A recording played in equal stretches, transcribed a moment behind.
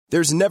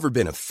There's never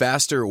been a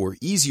faster or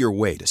easier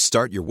way to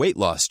start your weight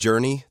loss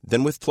journey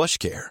than with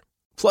PlushCare.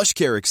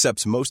 PlushCare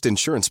accepts most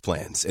insurance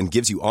plans and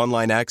gives you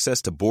online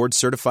access to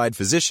board-certified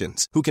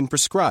physicians who can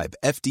prescribe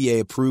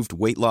FDA-approved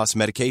weight loss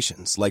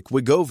medications like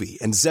Wegovy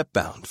and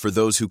Zepbound for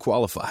those who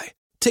qualify.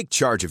 Take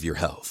charge of your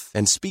health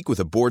and speak with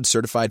a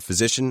board-certified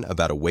physician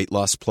about a weight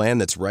loss plan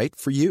that's right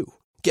for you.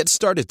 Get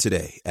started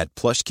today at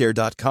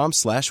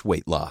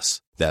plushcare.com/weight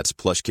loss. That's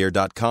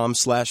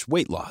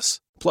plushcare.com/weight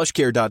loss.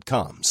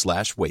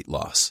 plushcare.com/weight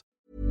loss.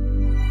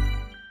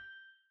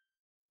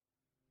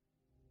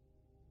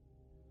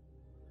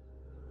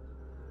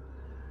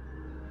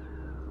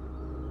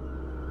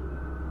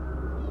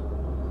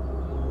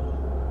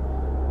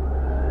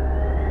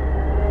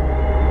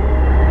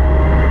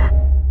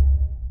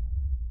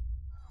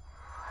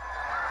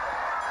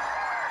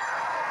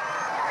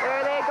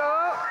 There they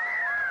go.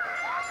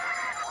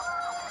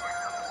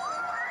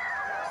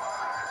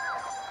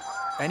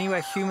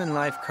 Anywhere human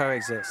life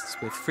coexists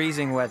with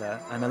freezing weather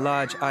and a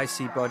large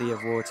icy body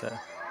of water,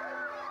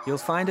 you'll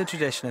find a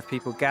tradition of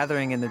people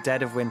gathering in the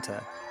dead of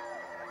winter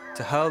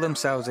to hurl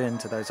themselves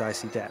into those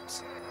icy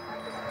depths.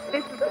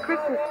 This is the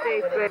Christmas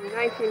Day in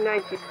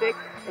 1996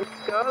 in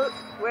Skull,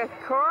 West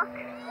Cork.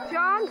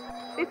 John,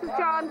 this is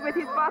John with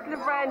his bottle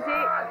of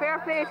brandy. Fair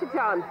play to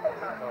John.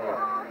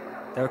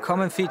 There are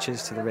common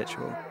features to the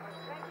ritual.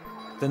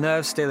 The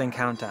nerve-stealing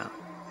countdown,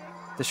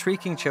 the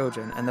shrieking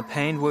children and the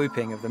pained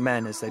whooping of the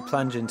men as they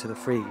plunge into the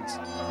freeze.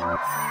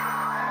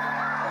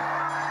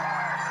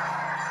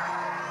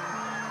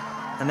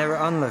 And there are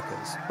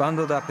onlookers,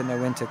 bundled up in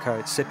their winter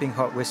coats, sipping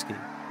hot whiskey,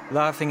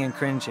 laughing and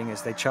cringing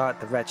as they chart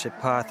the wretched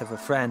path of a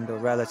friend or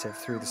relative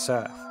through the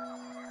surf.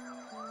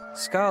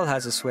 Skull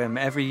has a swim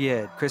every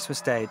year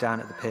Christmas Day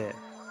down at the pier.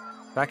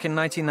 Back in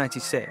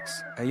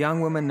 1996, a young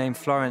woman named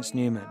Florence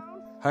Newman,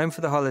 home for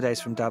the holidays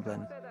from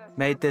Dublin,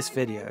 made this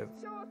video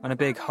on a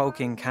big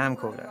hulking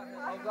camcorder.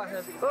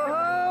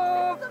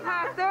 Oh,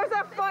 Pat, there's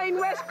a fine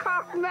West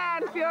Cork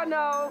man, if you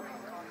know.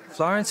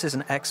 Florence is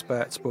an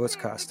expert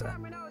sportscaster.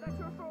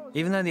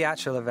 Even though the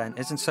actual event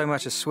isn't so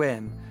much a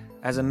swim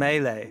as a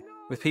melee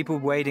with people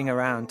wading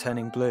around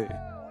turning blue,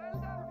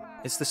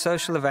 it's the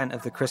social event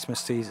of the Christmas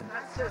season.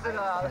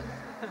 Oh,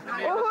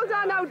 hold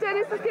on now,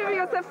 Dennis is giving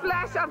us a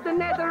flash of the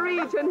nether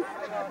region.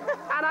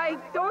 And I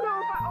don't know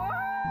if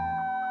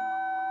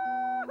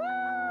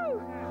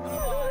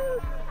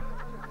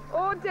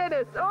Oh,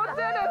 Dennis,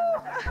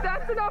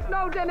 that's enough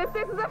now, Dennis.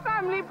 This is a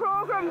family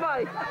programme,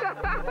 boy.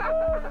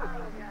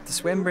 The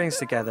swim brings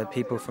together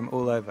people from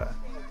all over.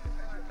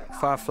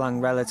 Far-flung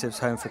relatives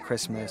home for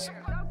Christmas,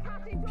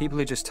 people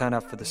who just turn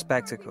up for the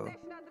spectacle,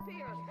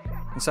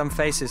 and some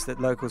faces that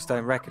locals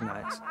don't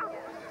recognise.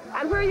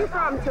 And where are you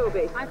from,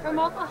 Toby? I'm from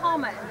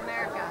Oklahoma in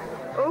America.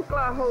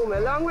 Oklahoma,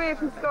 long way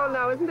from Skull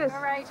now, isn't it?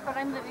 All right, but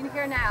I'm living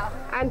here now.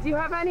 And do you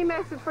have any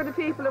message for the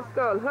people of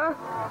Skull, huh?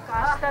 Oh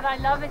gosh, that I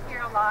love it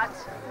here a lot.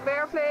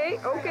 Fair play,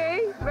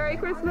 okay. Merry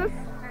Christmas.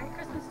 Merry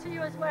Christmas to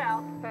you as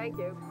well. Thank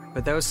you.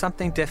 But there was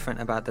something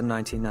different about the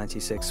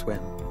 1996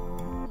 swim.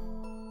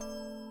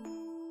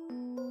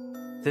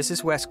 This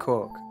is West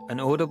Cork, an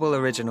Audible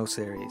original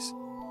series.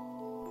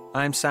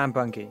 I'm Sam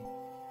Bungie.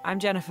 I'm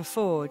Jennifer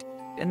Ford,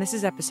 and this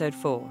is episode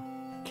 4,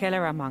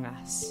 Killer Among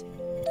Us.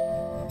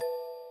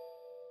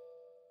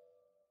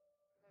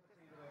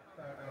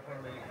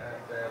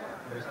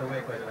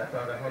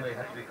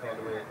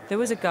 There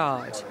was a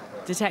guard,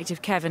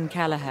 Detective Kevin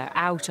Kelleher,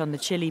 out on the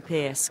chilly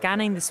pier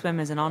scanning the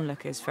swimmers and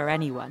onlookers for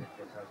anyone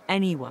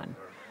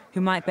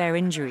who might bear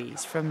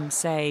injuries from,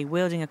 say,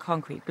 wielding a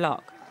concrete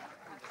block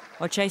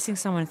or chasing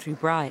someone through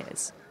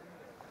briars.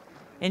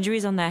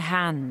 Injuries on their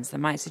hands that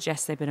might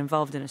suggest they've been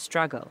involved in a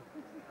struggle.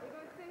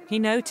 He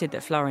noted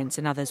that Florence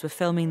and others were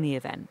filming the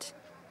event.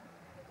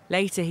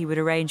 Later, he would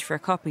arrange for a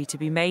copy to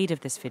be made of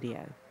this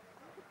video,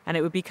 and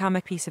it would become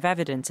a piece of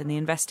evidence in the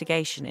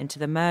investigation into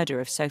the murder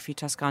of Sophie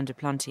Toscan de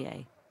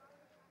Plantier.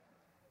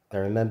 I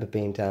remember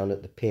being down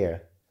at the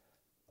pier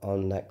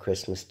on that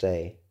Christmas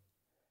Day.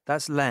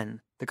 That's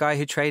Len, the guy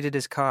who traded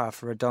his car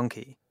for a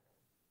donkey.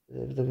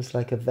 There was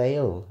like a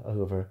veil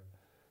over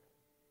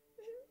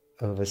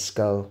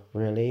Skull,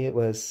 really. It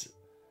was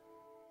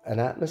an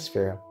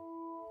atmosphere.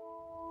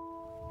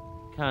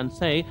 Can't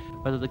say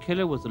whether the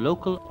killer was a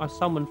local or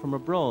someone from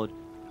abroad.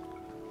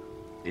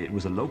 It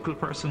was a local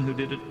person who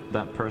did it.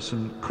 That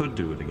person could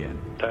do it again.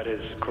 That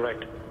is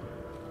correct.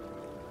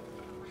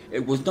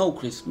 It was no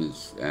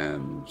Christmas,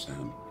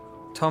 Sam.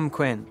 Tom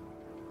Quinn,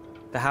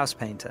 the house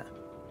painter.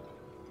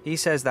 He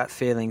says that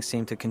feeling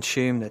seemed to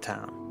consume the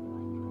town.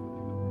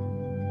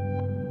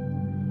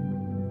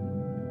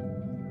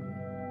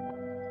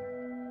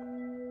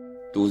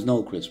 There was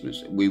no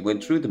Christmas. We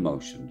went through the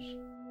motions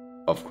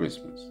of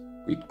Christmas.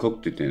 We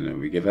cooked the dinner,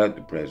 we gave out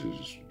the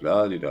presents,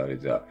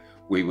 la-di-da-di-da.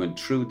 We went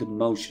through the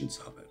motions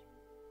of it.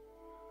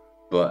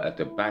 But at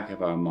the back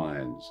of our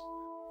minds,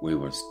 we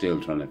were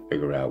still trying to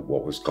figure out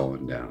what was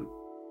going down.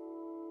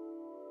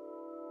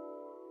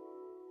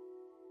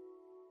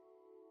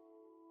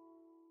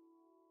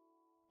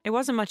 It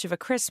wasn't much of a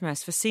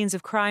Christmas for scenes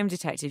of crime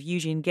detective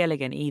Eugene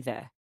Gilligan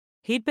either.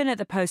 He'd been at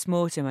the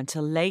post-mortem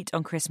until late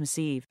on Christmas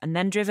Eve and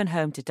then driven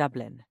home to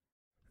Dublin.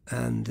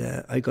 And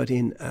I got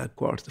in at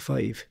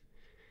 5:15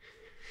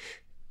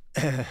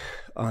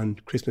 on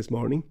Christmas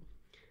morning,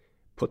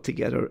 put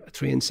together a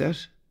train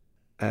set,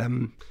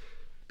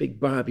 big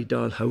Barbie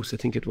doll house, I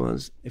think it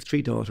was. I have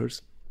 3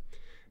 daughters.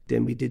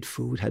 Then we did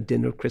food, had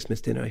dinner,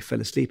 Christmas dinner. I fell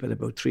asleep at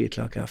about 3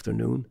 o'clock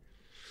afternoon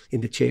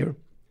in the chair,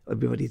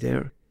 everybody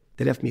there.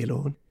 They left me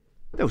alone.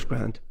 That was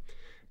grand.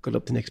 Got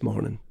up the next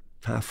morning,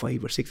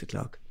 5:30 or 6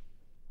 o'clock,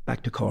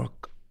 back to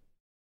Cork.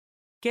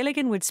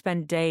 Gilligan would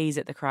spend days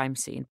at the crime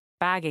scene,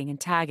 bagging and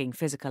tagging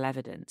physical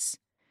evidence.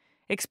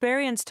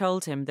 Experience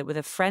told him that with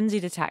a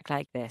frenzied attack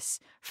like this,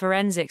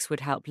 forensics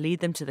would help lead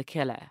them to the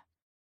killer.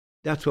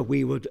 That's what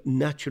we would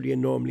naturally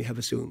and normally have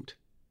assumed.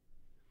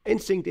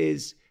 Instinct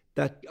is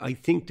that I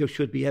think there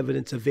should be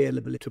evidence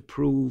available to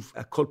prove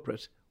a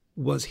culprit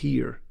was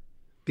here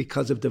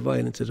because of the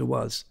violence that it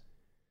was.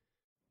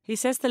 He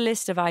says the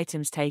list of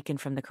items taken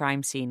from the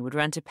crime scene would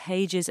run to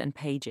pages and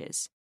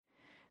pages.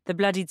 The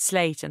bloodied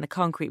slate and the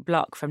concrete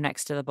block from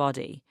next to the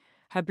body,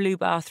 her blue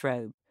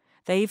bathrobe.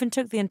 They even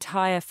took the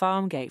entire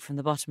farm gate from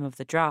the bottom of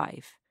the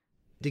drive.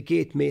 The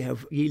gate may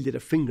have yielded a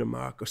finger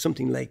mark or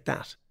something like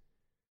that.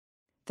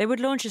 They would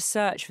launch a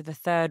search for the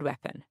third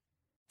weapon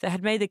that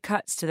had made the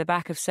cuts to the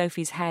back of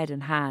Sophie's head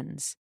and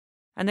hands,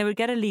 and they would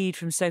get a lead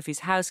from Sophie's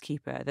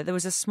housekeeper that there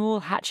was a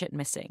small hatchet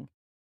missing.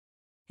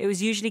 It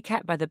was usually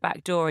kept by the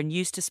back door and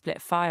used to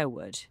split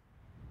firewood.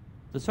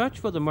 The search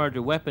for the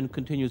murder weapon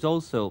continues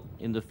also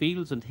in the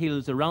fields and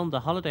hills around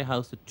the holiday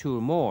house at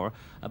Tourmore,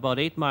 about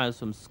 8 miles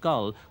from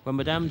Schull, where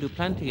Madame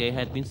Duplantier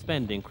had been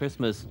spending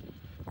Christmas.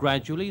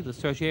 Gradually, the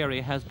search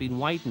area has been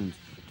widened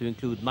to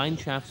include mine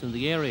shafts in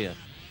the area,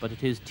 but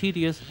it is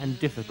tedious and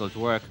difficult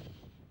work.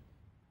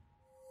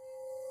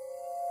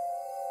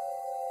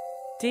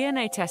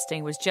 DNA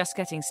testing was just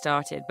getting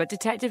started, but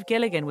Detective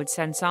Gilligan would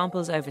send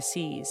samples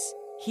overseas.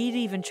 He'd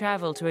even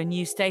travel to a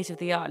new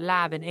state-of-the-art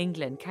lab in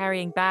England,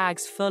 carrying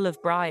bags full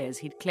of briars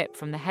he'd clipped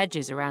from the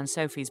hedges around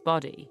Sophie's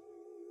body.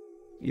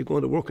 You're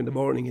going to work in the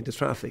morning in the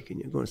traffic and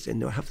you're going to say,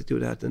 no, I have to do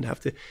that and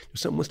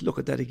someone must look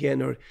at that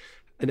again,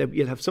 and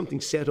you'll have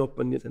something set up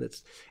and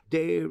it's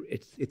there,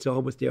 it's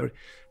always there.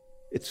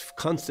 It's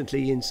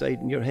constantly inside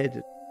in your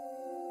head.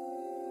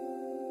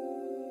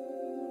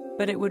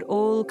 But it would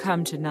all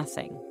come to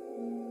nothing.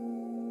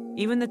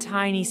 Even the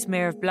tiny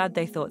smear of blood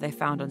they thought they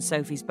found on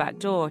Sophie's back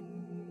door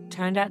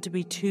turned out to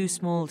be too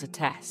small to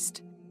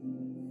test.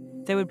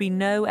 There would be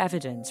no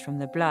evidence from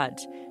the blood,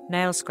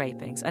 nail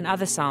scrapings, and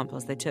other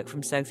samples they took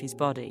from Sophie's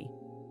body.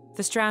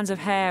 The strands of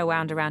hair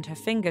wound around her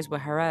fingers were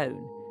her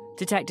own.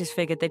 Detectives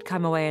figured they'd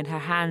come away in her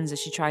hands as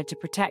she tried to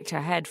protect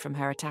her head from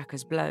her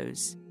attacker's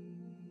blows.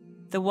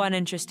 The one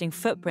interesting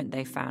footprint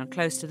they found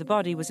close to the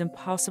body was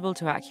impossible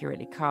to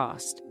accurately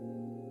cast.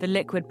 The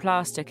liquid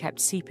plaster kept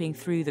seeping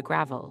through the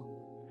gravel.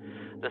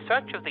 The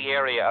search of the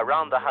area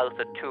around the house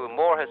at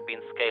Tourmore has been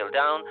scaled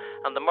down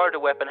and the murder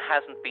weapon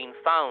hasn't been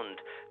found.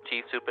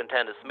 Chief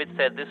Superintendent Smith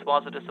said this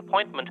was a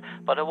disappointment,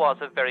 but it was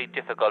a very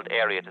difficult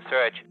area to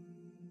search.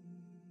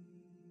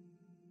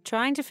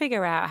 Trying to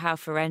figure out how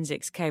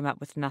forensics came up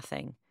with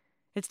nothing.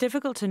 It's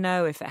difficult to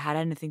know if it had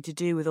anything to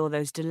do with all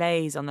those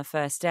delays on the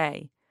first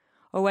day,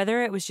 or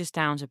whether it was just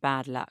down to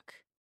bad luck.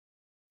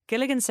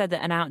 Gilligan said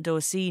that an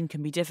outdoor scene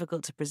can be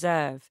difficult to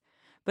preserve,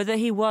 but that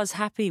he was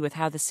happy with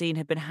how the scene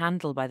had been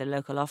handled by the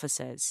local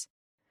officers.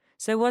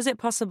 So was it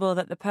possible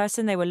that the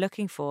person they were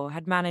looking for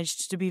had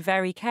managed to be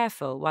very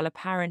careful while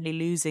apparently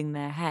losing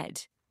their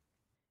head?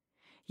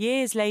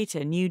 Years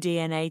later, new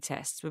DNA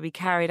tests would be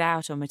carried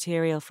out on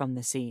material from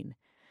the scene,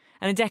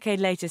 and a decade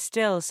later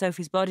still,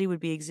 Sophie's body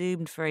would be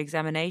exhumed for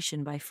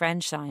examination by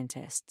French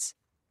scientists.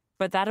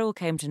 But that all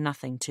came to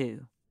nothing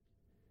too.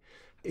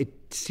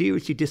 It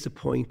seriously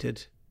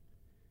disappointed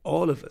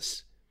all of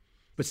us,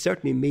 but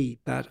certainly me,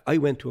 that I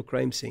went to a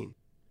crime scene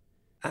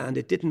and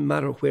it didn't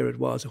matter where it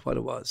was or what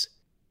it was.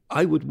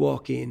 I would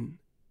walk in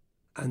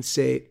and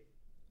say,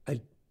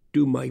 I'll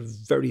do my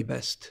very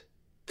best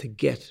to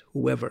get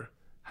whoever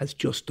has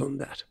just done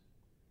that.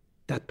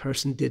 That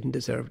person didn't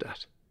deserve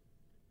that.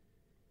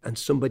 And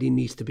somebody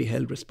needs to be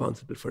held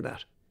responsible for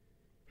that.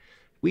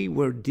 We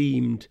were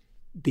deemed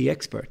the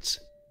experts,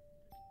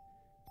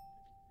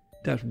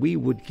 that we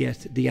would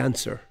get the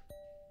answer.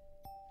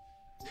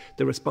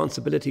 The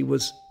responsibility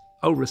was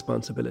our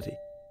responsibility.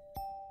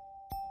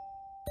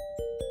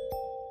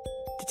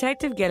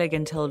 Detective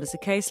Gilligan told us a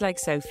case like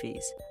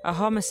Sophie's, a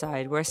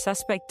homicide where a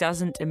suspect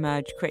doesn't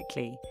emerge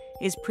quickly,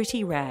 is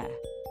pretty rare.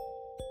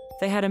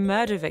 They had a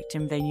murder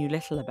victim they knew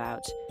little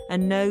about,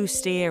 and no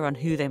steer on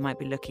who they might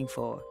be looking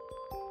for.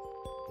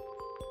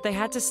 They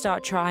had to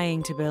start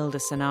trying to build a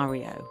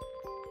scenario.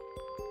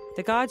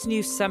 The guards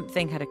knew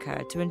something had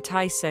occurred to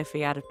entice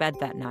Sophie out of bed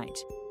that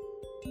night.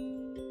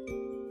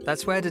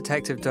 That's where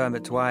Detective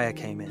Dermot Dwyer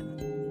came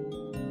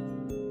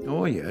in.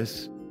 Oh,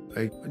 yes.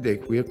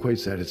 We are quite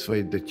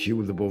satisfied that she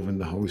was above in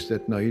the house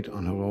that night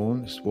on her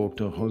own, spoke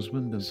to her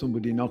husband, and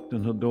somebody knocked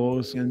on her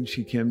doors, and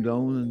she came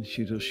down and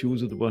she had her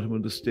shoes at the bottom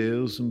of the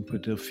stairs and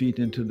put her feet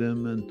into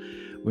them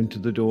and went to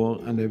the door,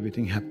 and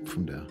everything happened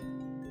from there.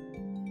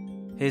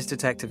 Here's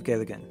Detective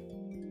Gilligan.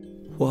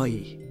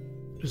 Why?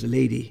 There's a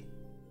lady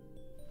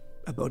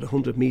about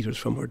 100 metres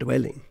from her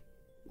dwelling,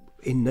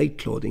 in night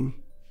clothing,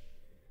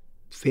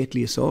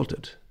 fatally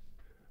assaulted.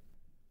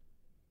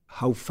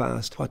 How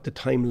fast, what the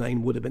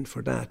timeline would have been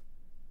for that.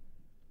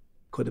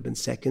 Could have been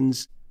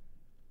seconds.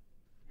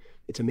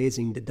 It's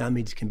amazing the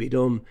damage can be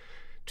done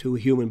to a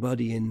human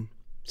body in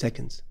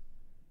seconds,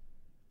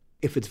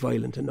 if it's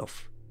violent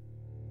enough.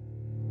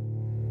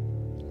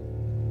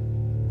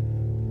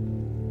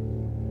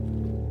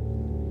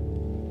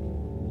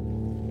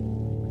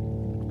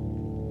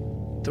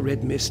 The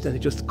red mist, and it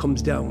just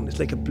comes down. It's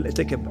like a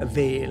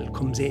veil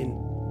comes in.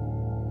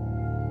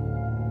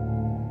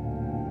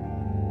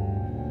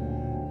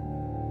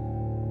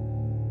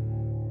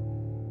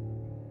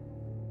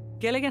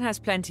 Gilligan has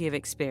plenty of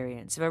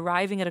experience of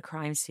arriving at a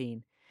crime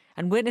scene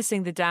and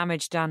witnessing the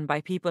damage done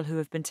by people who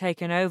have been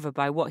taken over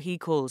by what he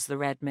calls the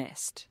red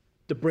mist.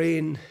 The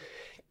brain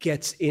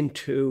gets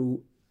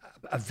into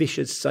a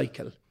vicious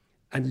cycle,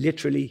 and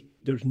literally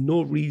there's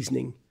no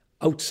reasoning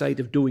outside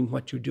of doing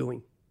what you're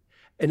doing.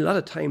 And a lot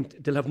of times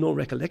they'll have no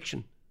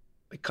recollection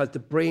because the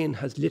brain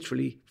has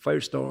literally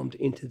firestormed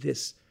into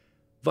this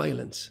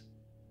violence.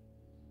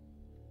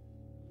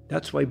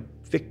 That's why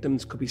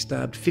victims could be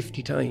stabbed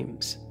 50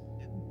 times.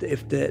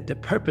 If the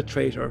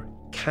perpetrator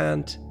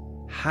can't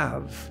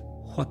have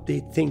what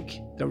they think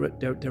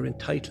they're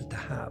entitled to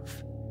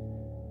have.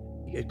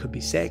 It could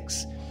be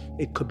sex,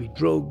 it could be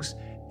drugs,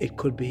 it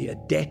could be a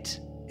debt,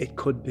 it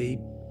could be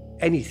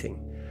anything.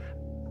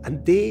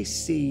 And they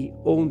see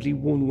only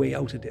one way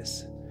out of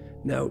this.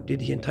 Now, did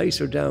he entice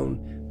her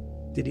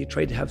down? Did he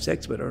try to have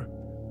sex with her?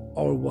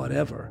 Or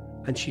whatever?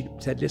 And she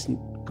said,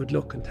 listen, good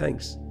luck and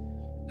thanks.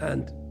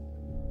 And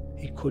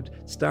he could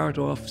start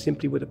off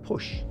simply with a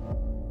push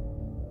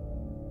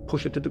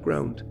her to the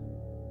ground.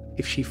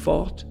 If she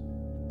fought,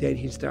 then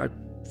he'd start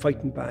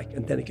fighting back,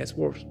 and then it gets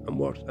worse and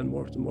worse and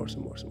worse and worse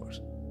and worse and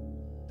worse.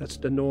 That's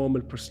the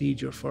normal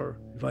procedure for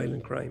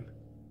violent crime.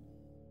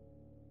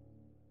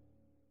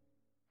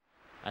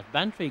 At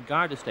Bantry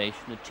Garda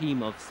Station, a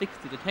team of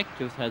 60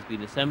 detectives has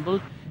been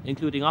assembled,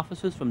 including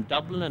officers from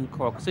Dublin and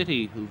Cork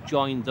City, who've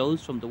joined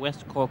those from the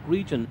West Cork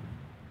region.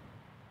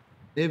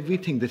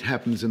 Everything that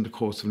happens in the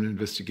course of an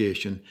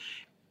investigation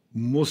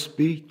must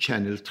be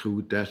channeled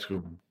through that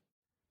room.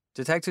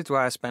 Detective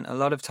Dwyer spent a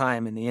lot of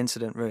time in the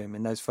incident room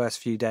in those first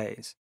few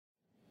days.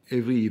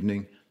 Every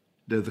evening,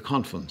 there's a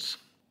conference.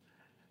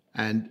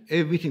 And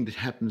everything that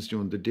happens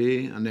during the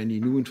day and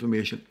any new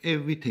information,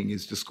 everything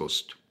is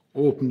discussed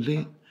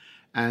openly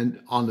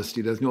and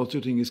honestly. There's no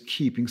such thing as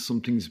keeping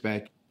some things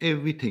back.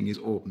 Everything is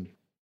open.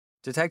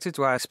 Detective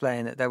Dwyer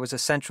explained that there was a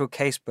central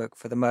casebook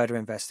for the murder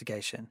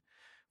investigation,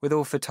 with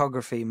all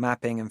photography,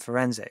 mapping and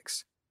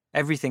forensics.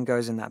 Everything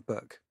goes in that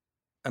book.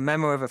 A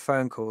memo of a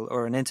phone call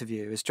or an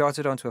interview is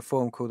jotted onto a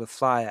form called a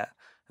flyer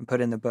and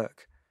put in the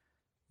book.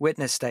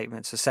 Witness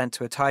statements are sent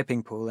to a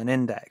typing pool and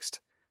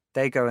indexed.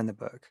 They go in the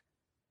book.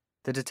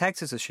 The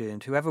detectives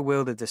assumed whoever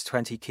wielded this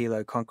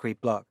 20-kilo concrete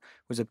block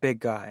was a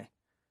big guy,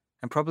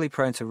 and probably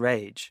prone to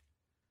rage.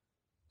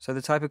 So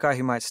the type of guy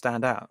who might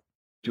stand out.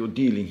 You're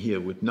dealing here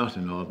with not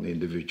an ordinary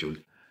individual.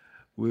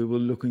 We were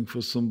looking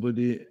for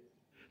somebody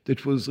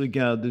that was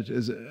regarded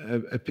as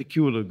a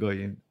peculiar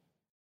guy.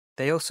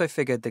 They also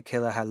figured the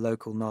killer had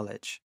local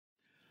knowledge.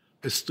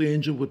 A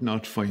stranger would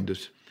not find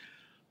it.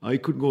 I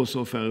could go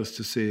so far as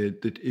to say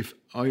that if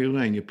I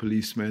rang a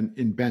policeman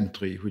in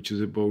Bantry, which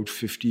is about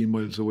 15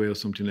 miles away or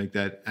something like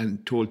that,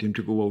 and told him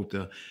to go out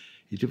there,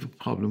 he'd have a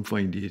problem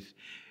finding it.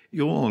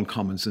 Your own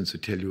common sense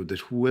would tell you that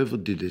whoever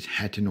did it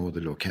had to know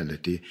the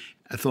locality.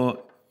 I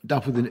thought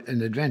that was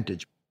an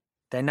advantage.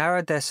 They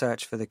narrowed their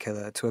search for the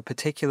killer to a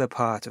particular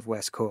part of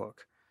West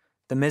Cork,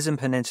 the Mizen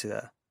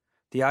Peninsula,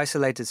 the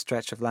isolated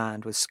stretch of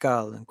land with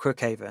Schull and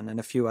Crookhaven and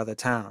a few other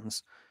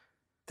towns.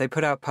 They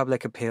put out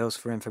public appeals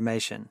for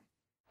information.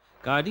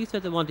 Gardaí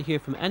said they want to hear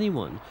from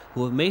anyone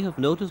who may have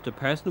noticed a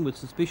person with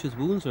suspicious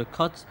wounds or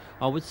cuts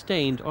or with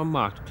stained or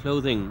marked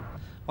clothing.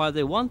 While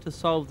they want to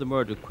solve the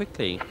murder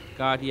quickly,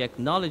 Gardaí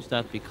acknowledge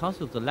that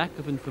because of the lack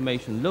of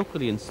information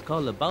locally in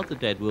Schull about the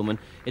dead woman,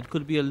 it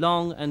could be a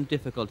long and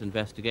difficult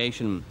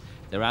investigation.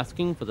 They're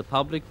asking for the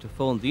public to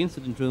phone the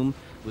incident room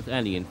with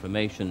any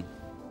information.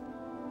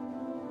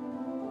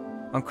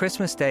 On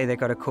Christmas Day, they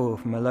got a call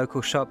from a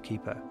local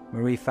shopkeeper,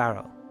 Marie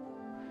Farrell.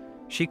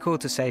 She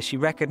called to say she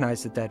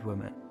recognised the dead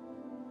woman,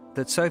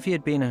 that Sophie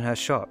had been in her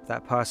shop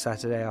that past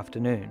Saturday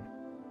afternoon.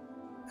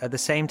 At the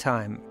same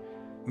time,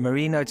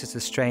 Marie noticed a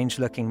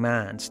strange-looking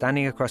man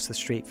standing across the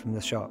street from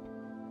the shop.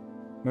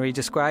 Marie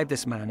described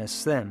this man as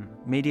slim,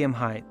 medium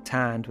height,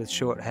 tanned with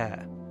short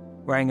hair,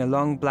 wearing a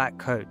long black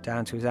coat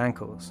down to his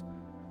ankles,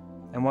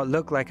 and what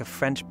looked like a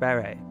French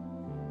beret.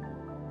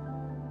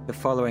 The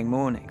following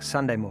morning,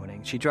 Sunday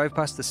morning, she drove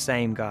past the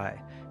same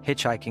guy,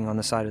 hitchhiking on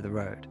the side of the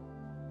road.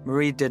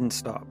 Marie didn't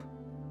stop.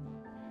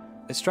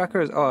 It struck her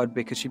as odd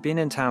because she'd been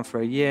in town for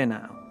a year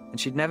now, and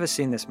she'd never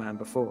seen this man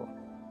before.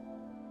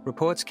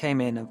 Reports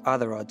came in of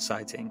other odd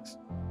sightings.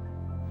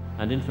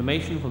 And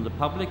information from the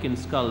public in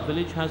Schull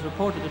village has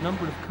reported a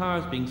number of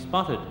cars being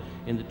spotted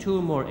in the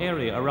Toormore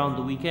area around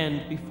the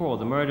weekend before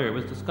the murder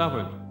was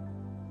discovered.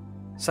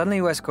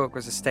 Suddenly West Cork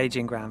was a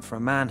staging ground for a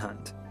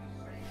manhunt.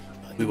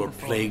 We were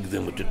plagued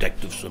then with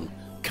detectives and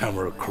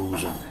camera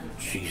crews and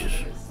Jesus.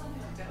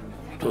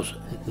 It was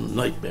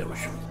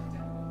nightmarish.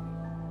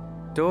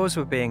 Doors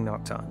were being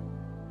knocked on.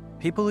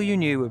 People who you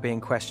knew were being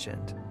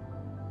questioned.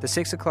 The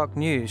 6 o'clock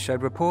news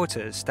showed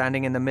reporters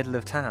standing in the middle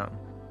of town.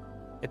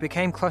 It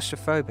became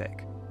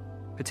claustrophobic,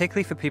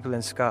 particularly for people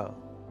in Schull,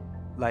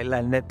 like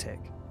Len Liptic.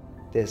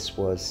 This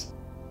was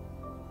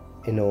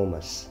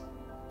enormous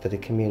for the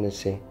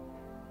community.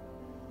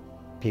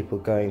 People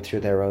going through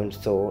their own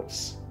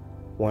thoughts,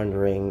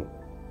 wondering,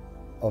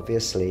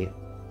 obviously,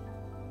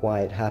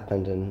 why it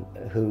happened and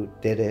who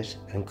did it,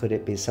 and could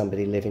it be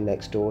somebody living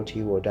next door to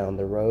you or down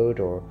the road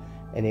or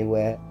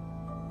anywhere.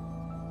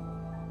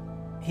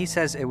 He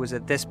says it was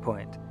at this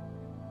point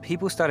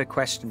people started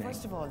questioning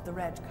First of all, the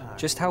red card.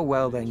 just how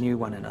well they knew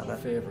one another.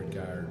 Favourite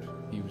guard.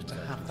 He was to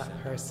have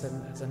that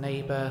person as a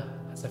neighbour,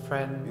 as a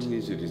friend. Who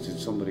is it? Is it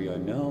somebody I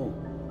know?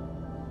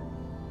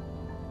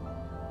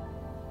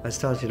 I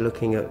started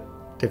looking at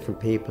different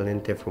people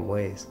in different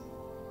ways.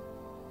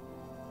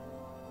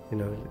 You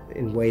know,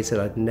 in ways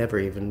that I'd never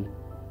even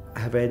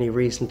have any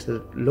reason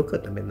to look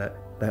at them in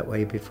that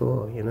way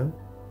before, you know?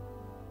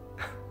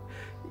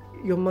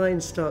 Your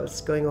mind starts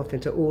going off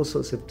into all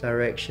sorts of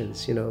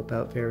directions, you know,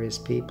 about various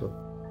people.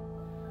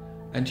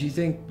 And do you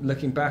think,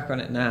 looking back on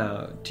it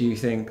now, do you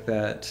think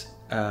that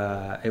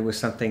it was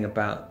something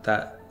about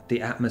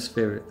the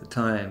atmosphere at the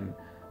time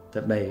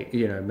that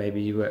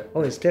maybe you were...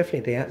 Oh, it's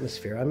definitely the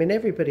atmosphere. I mean,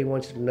 everybody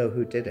wanted to know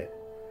who did it.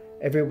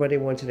 Everybody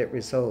wanted it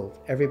resolved.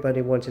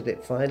 Everybody wanted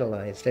it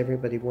finalized.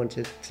 Everybody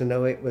wanted to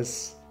know it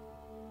was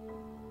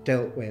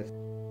dealt with.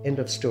 End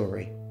of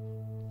story.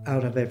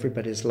 Out of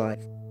everybody's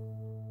life.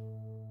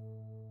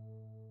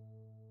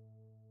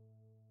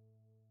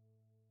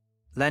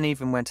 Len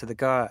even went to the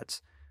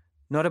guards,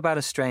 not about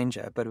a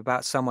stranger, but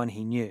about someone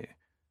he knew.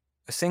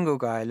 A single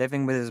guy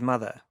living with his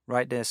mother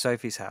right near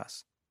Sophie's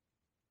house.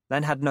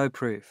 Len had no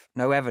proof,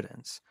 no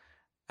evidence,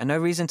 and no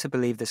reason to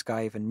believe this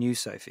guy even knew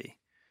Sophie.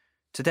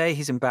 Today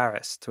he's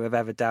embarrassed to have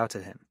ever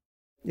doubted him.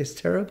 It's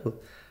terrible.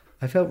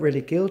 I felt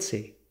really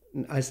guilty.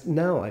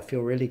 Now I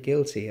feel really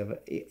guilty of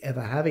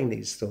ever having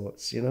these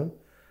thoughts, you know?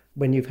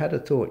 When you've had a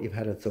thought, you've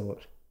had a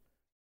thought.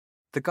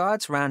 The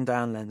guards ran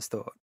down Len's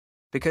thought,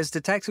 because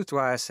Detective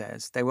Dwyer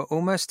says they were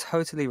almost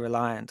totally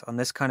reliant on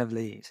this kind of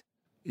lead.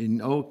 In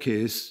our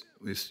case,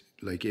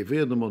 like every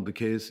other murder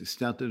case, it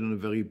started in a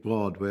very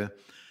broad way,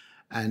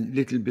 and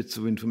little bits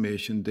of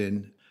information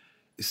then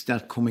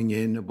start coming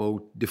in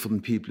about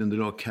different people in the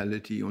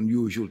locality,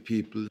 unusual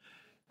people,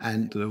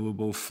 and there were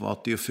about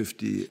 40 or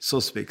 50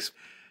 suspects.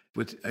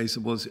 But I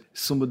suppose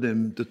some of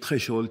them, the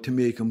threshold to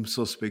make them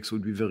suspects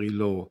would be very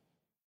low.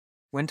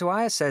 When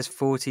Dwyer says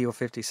 40 or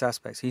 50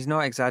 suspects, he's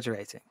not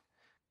exaggerating.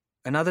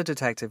 Another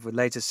detective would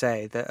later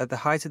say that at the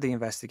height of the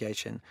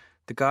investigation,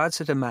 the guards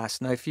had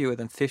amassed no fewer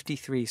than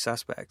 53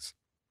 suspects.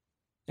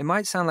 It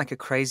might sound like a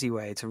crazy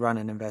way to run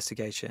an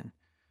investigation,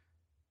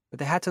 but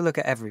they had to look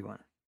at everyone.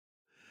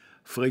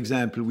 For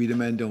example, we had a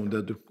man down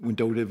that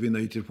went out every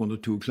night at 1 or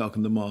 2 o'clock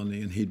in the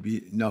morning, and he'd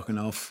be knocking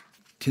off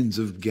tins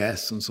of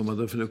gas, and some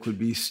other fellow could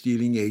be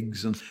stealing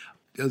eggs, and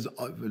there's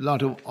a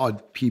lot of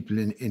odd people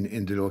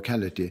in the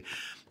locality,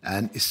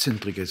 and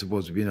eccentric, I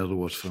suppose, would be another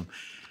word for them.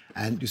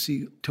 And you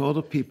see, to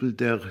other people,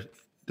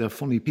 they're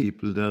funny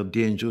people, they're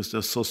dangerous,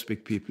 they're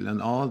suspect people,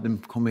 and all of them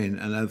come in,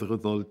 and as a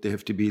result, they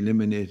have to be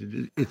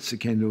eliminated. It's a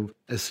kind of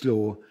a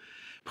slow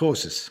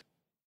process.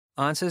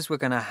 Answers were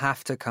going to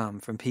have to come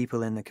from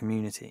people in the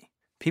community.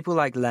 People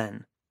like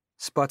Len,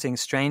 spotting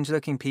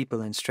strange-looking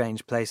people in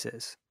strange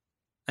places.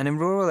 And in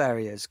rural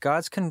areas,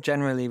 guards can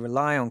generally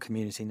rely on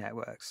community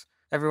networks,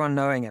 everyone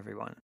knowing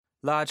everyone,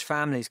 large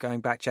families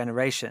going back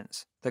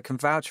generations that can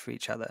vouch for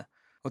each other,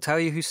 or tell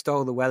you who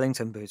stole the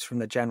Wellington boots from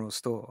the general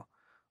store,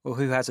 or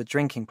who has a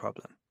drinking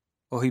problem,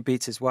 or who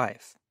beats his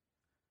wife.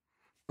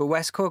 But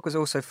West Cork was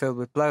also filled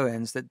with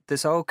blow-ins that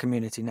this old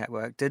community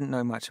network didn't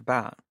know much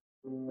about.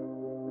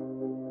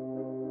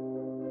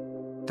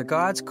 The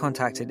guards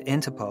contacted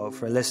Interpol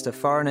for a list of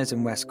foreigners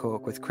in West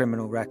Cork with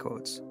criminal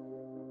records.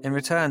 In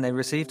return, they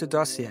received a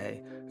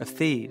dossier of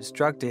thieves,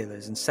 drug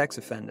dealers, and sex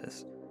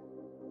offenders.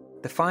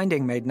 The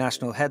finding made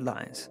national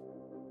headlines.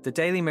 The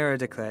Daily Mirror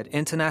declared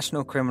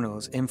international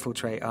criminals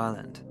infiltrate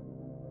Ireland.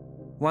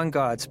 One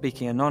guard,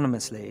 speaking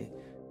anonymously,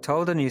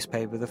 told a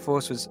newspaper the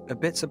force was a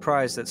bit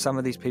surprised that some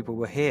of these people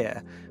were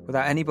here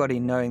without anybody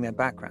knowing their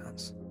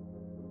backgrounds.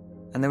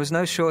 And there was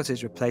no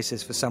shortage of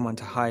places for someone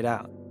to hide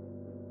out.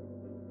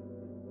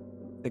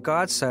 The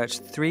guards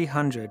searched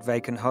 300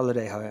 vacant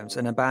holiday homes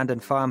and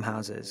abandoned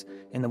farmhouses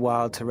in the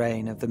wild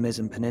terrain of the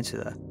Mizen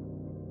Peninsula.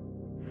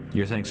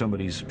 You're saying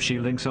somebody's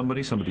shielding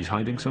somebody, somebody's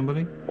hiding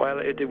somebody?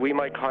 Well, we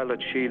might call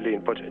it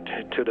shielding, but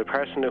to the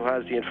person who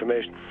has the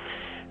information,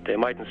 they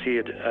mightn't see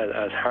it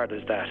as hard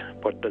as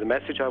that. But the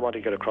message I want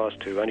to get across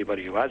to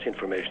anybody who has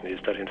information is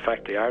that, in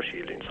fact, they are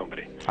shielding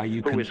somebody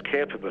who is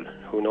capable,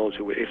 who knows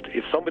who.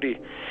 If somebody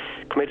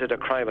committed a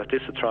crime of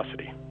this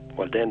atrocity,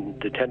 well, then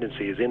the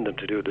tendency is in them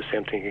to do the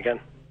same thing again.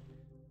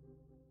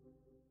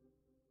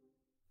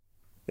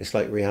 It's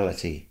like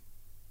reality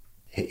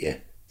hit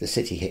you. The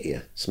city hit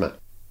you, smack.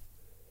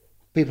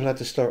 People had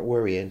to start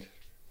worrying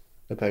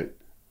about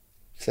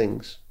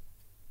things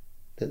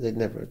that they'd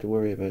never had to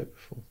worry about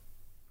before.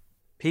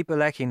 Pete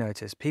Bilecki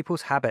noticed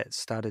people's habits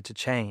started to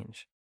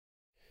change.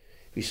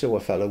 If you saw a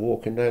fellow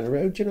walking down the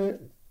road, do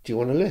you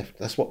want a lift?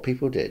 That's what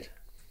people did.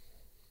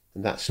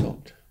 And that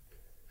stopped.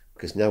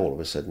 Because now all of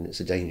a sudden it's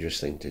a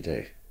dangerous thing to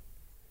do.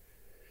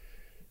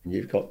 And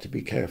you've got to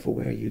be careful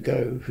where you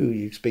go, who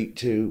you speak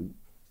to.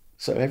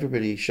 So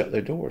everybody shut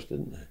their doors,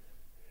 didn't they?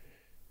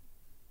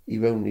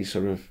 You only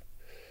sort of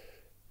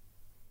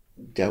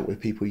dealt with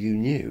people you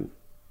knew,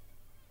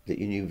 that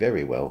you knew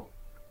very well.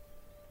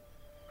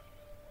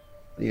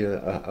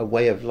 A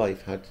way of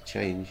life had to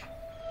change.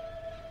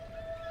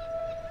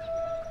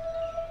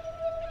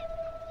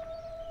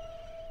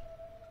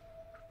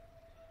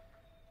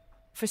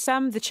 For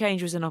some, the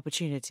change was an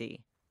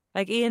opportunity.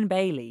 Like Ian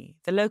Bailey,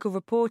 the local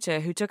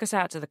reporter who took us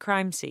out to the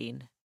crime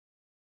scene.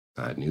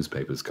 I had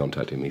newspapers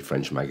contacting me,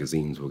 French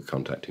magazines were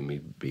contacting me,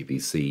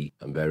 BBC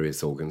and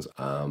various organs,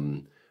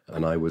 and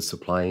I was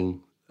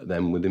supplying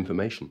them with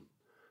information.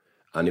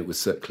 And it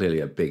was clearly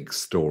a big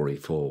story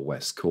for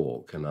West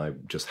Cork, and I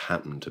just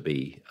happened to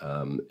be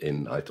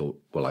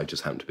I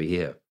just happened to be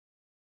here.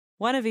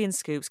 One of Ian's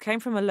scoops came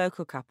from a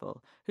local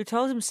couple who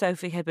told him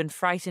Sophie had been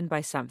frightened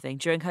by something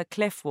during her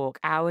cliff walk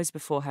hours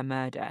before her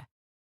murder.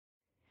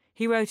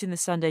 He wrote in the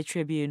Sunday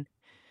Tribune,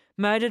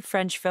 "Murdered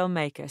French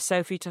filmmaker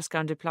Sophie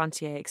Toscan du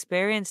Plantier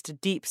experienced a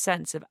deep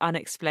sense of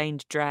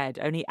unexplained dread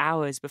only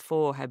hours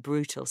before her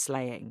brutal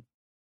slaying."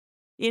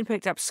 Ian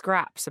picked up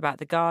scraps about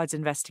the guards'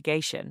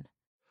 investigation.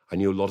 I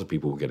knew a lot of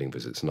people were getting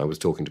visits, and I was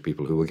talking to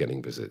people who were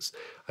getting visits,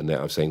 and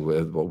I was saying,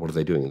 well, what are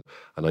they doing?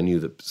 And I knew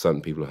that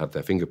certain people had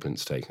their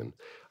fingerprints taken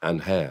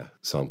and hair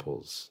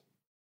samples.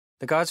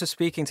 The guards were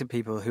speaking to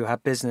people who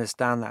had business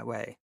down that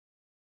way,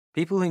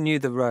 people who knew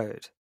the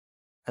road,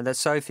 and that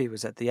Sophie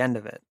was at the end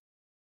of it.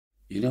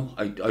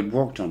 I'd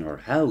worked on her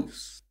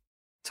house.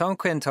 Tom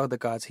Quinn told the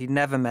guards he'd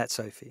never met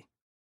Sophie,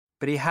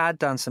 but he had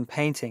done some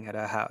painting at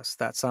her house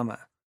that summer.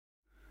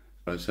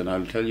 I said,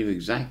 I'll tell you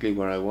exactly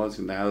where I was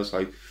in the house.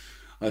 I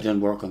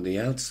didn't work on the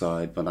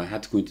outside, but I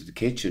had to go into the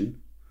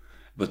kitchen.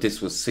 But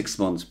this was 6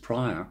 months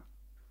prior.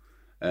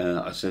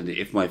 I said,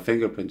 if my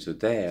fingerprints are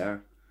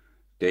there,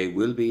 they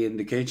will be in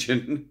the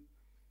kitchen.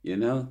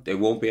 They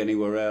won't be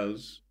anywhere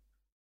else.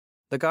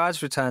 The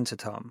guards returned to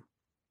Tom.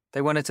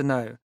 They wanted to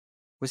know,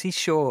 was he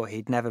sure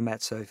he'd never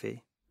met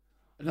Sophie?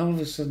 And all of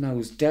a sudden I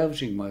was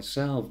doubting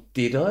myself.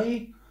 Did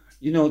I?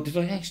 Did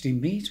I actually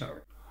meet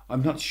her?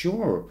 I'm not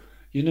sure.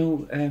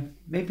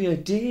 Maybe I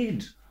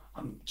did.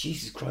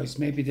 Jesus Christ,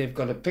 maybe they've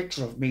got a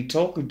picture of me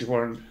talking to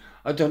her and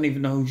I don't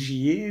even know who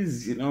she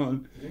is,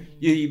 And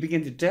you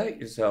begin to doubt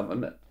yourself.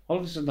 And all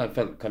of a sudden I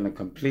felt kind of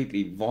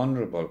completely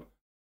vulnerable.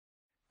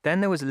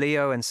 Then there was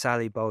Leo and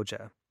Sally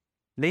Bolger.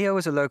 Leo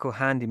was a local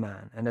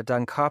handyman and had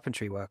done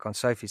carpentry work on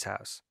Sophie's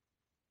house.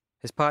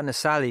 His partner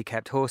Sally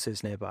kept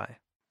horses nearby.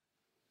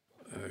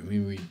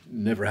 We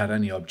never had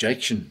any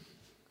objection,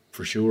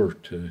 for sure,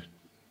 to,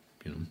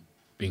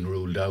 being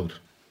ruled out.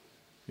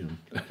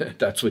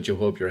 That's what you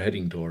hope you're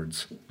heading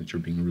towards, that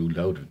you're being ruled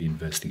out of the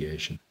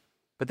investigation.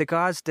 But the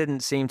guards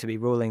didn't seem to be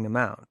ruling them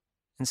out.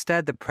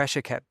 Instead, the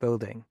pressure kept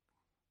building.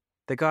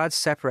 The guards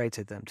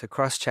separated them to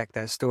cross-check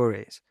their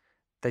stories.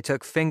 They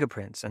took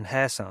fingerprints and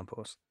hair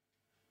samples.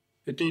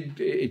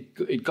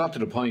 It got to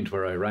the point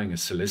where I rang my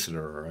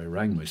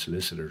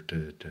solicitor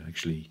to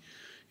actually,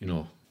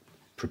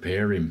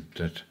 prepare him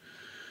that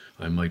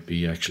I might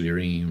be actually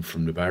ringing him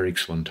from the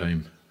barracks one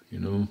time.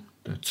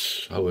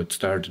 That's how it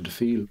started to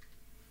feel.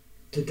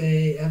 Did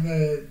they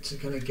ever to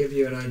kind of give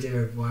you an idea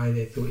of why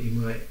they thought you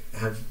might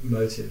have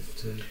motive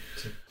to...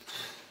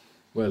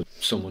 Well,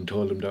 someone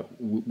told them that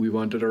we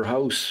wanted her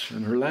house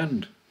and her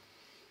land.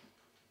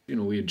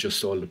 We had just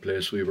sold the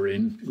place we were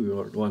in. We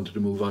wanted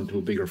to move on to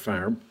a bigger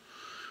farm.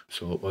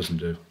 So it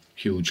wasn't a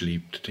huge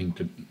leap to think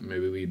that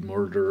maybe we'd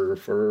murder her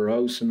for her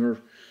house and her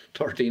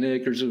 13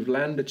 acres of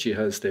land that she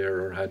has there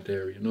or had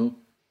there,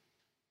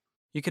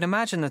 You can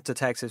imagine the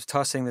detectives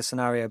tossing the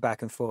scenario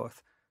back and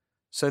forth.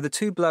 So the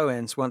two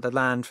blow-ins want the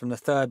land from the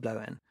third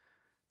blow-in.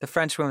 The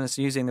Frenchwoman's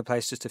using the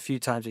place just a few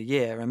times a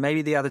year, and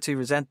maybe the other two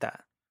resent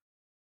that.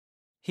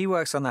 He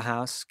works on the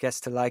house, gets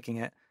to liking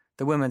it.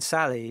 The woman,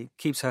 Sally,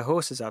 keeps her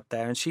horses up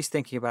there, and she's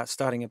thinking about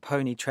starting a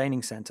pony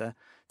training centre.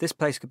 This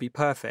place could be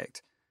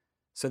perfect.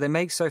 So they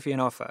make Sophie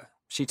an offer.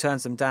 She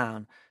turns them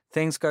down.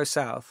 Things go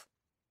south,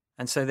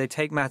 and so they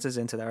take matters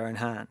into their own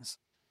hands.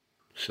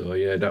 So,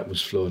 yeah, that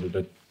was floated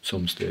at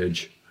some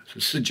stage. It's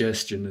a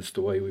suggestion as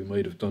to why we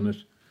might have done it.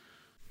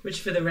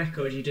 Which, for the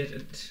record, you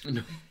didn't.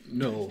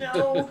 No.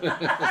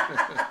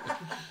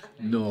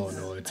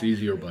 No, it's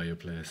easier by a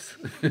place.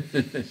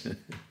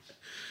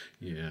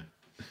 Yeah.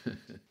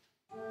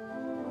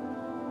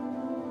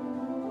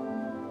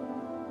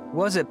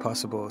 Was it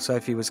possible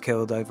Sophie was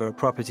killed over a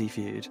property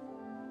feud?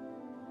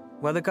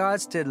 Well, the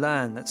guards did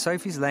learn that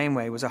Sophie's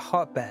laneway was a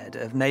hotbed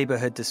of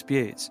neighbourhood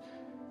disputes.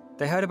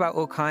 They heard about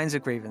all kinds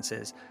of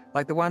grievances,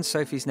 like the one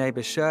Sophie's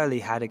neighbour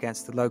Shirley had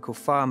against the local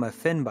farmer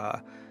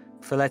Finbar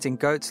for letting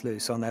goats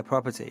loose on their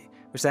property,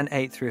 which then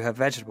ate through her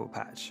vegetable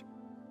patch.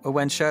 Or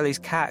when Shirley's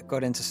cat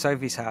got into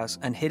Sophie's house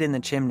and hid in the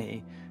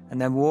chimney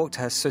and then walked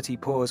her sooty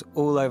paws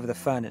all over the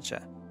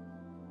furniture.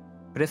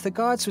 But if the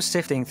guards were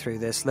sifting through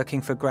this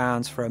looking for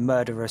grounds for a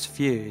murderous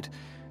feud,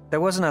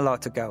 there wasn't a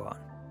lot to go on.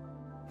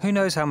 Who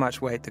knows how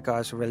much weight the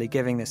guards were really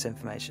giving this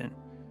information?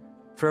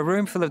 For a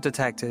room full of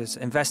detectives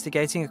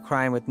investigating a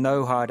crime with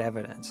no hard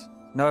evidence,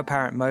 no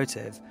apparent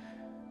motive,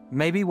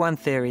 maybe one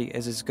theory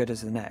is as good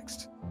as the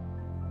next.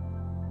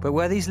 But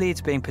were these leads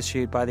being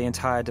pursued by the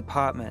entire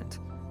department?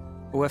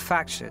 Or were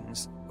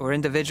factions or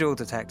individual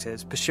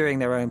detectives pursuing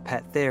their own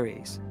pet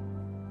theories?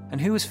 And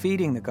who was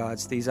feeding the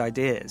guards these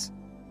ideas?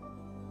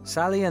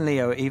 Sally and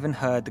Leo even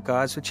heard the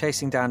guards were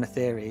chasing down a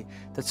theory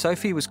that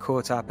Sophie was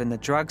caught up in the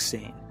drug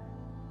scene,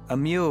 a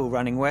mule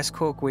running West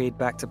Cork weed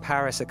back to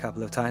Paris a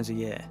couple of times a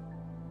year.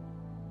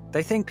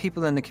 They think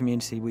people in the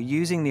community were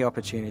using the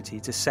opportunity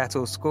to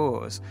settle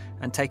scores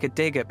and take a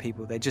dig at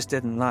people they just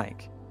didn't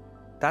like.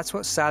 That's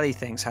what Sally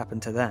thinks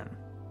happened to them.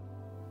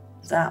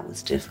 That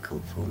was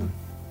difficult for them.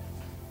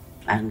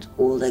 And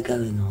all they're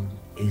going on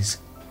is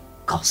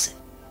gossip.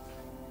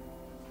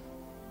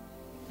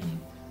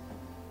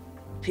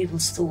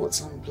 People's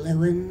thoughts on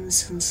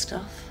blow-ins and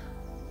stuff.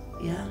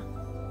 Yeah.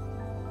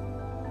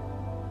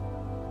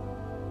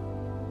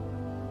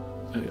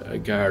 A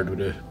guard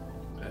with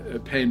a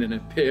pen and a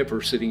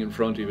paper sitting in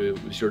front of you,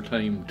 it was your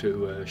time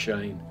to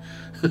shine,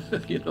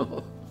 you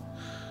know.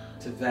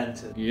 To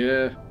vent it.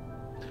 Yeah.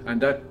 And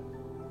that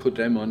put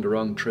them on the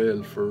wrong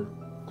trail for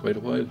quite a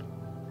while.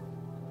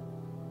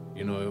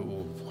 You know,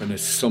 when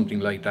something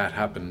like that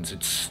happens,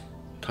 it's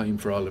time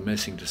for all the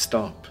messing to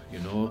stop, you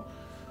know.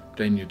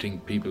 Then you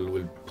think people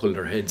will pull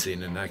their heads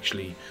in and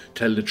actually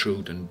tell the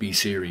truth and be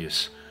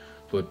serious.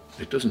 But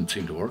it doesn't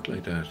seem to work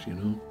like that, you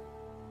know.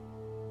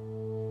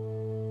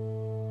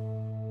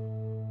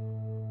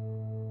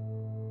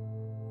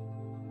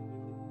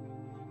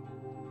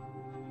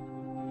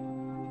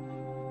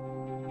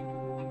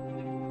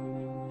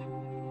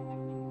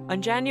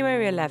 On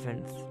January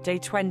 11th, day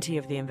 20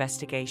 of the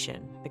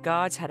investigation, the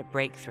guards had a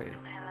breakthrough.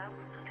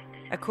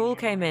 A call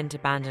came in to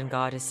Bandon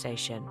Garda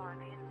Station.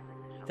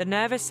 The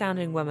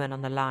nervous-sounding woman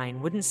on the line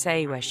wouldn't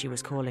say where she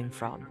was calling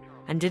from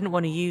and didn't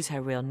want to use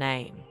her real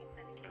name.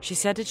 She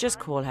said to just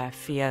call her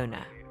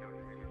Fiona.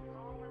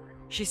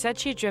 She said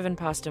she'd driven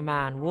past a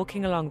man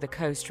walking along the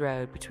coast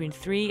road between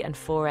 3 and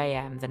 4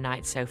 a.m. the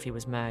night Sophie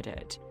was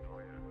murdered.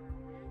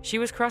 She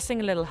was crossing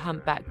a little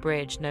humpback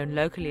bridge known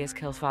locally as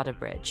Kilfada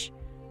Bridge,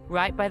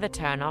 right by the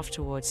turn-off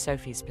towards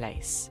Sophie's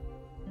place.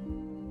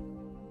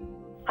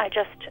 I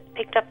just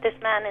picked up this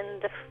man in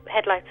the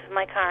headlights of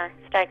my car,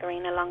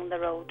 staggering along the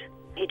road.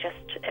 He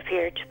just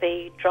appeared to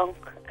be drunk.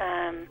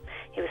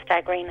 He was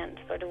staggering and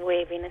sort of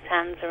waving his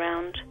hands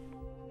around.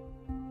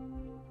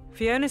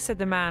 Fiona said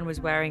the man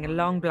was wearing a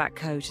long black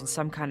coat and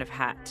some kind of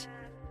hat.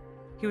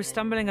 He was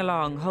stumbling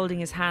along, holding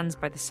his hands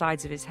by the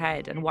sides of his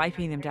head and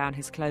wiping them down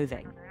his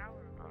clothing.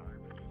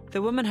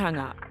 The woman hung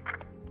up,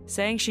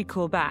 saying she'd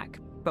call back,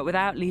 but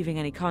without leaving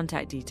any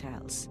contact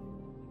details.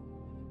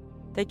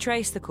 They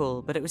traced the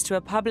call, but it was to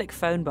a public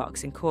phone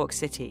box in Cork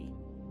City.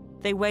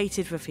 They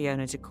waited for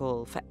Fiona to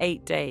call for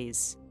 8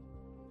 days,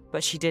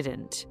 but she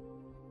didn't.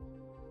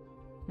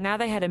 Now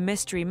they had a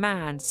mystery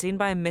man seen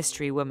by a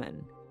mystery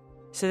woman,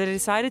 so they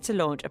decided to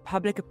launch a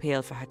public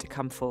appeal for her to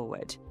come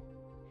forward.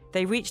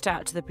 They reached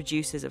out to the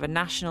producers of a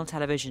national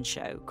television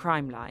show,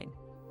 Crime Line.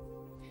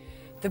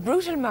 The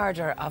brutal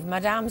murder of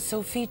Madame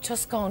Sophie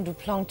Toscan du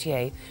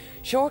Plantier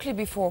shortly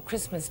before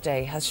Christmas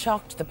Day has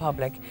shocked the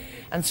public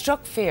and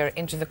struck fear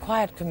into the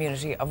quiet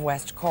community of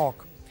West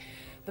Cork.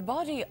 The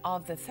body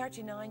of the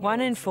 39-year-old...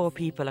 1 in 4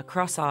 people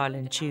across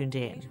Ireland tuned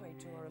in.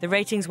 The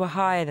ratings were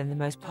higher than the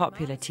most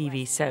popular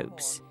TV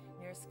soaps.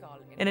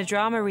 In a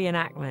drama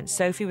reenactment,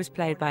 Sophie was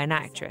played by an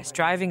actress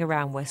driving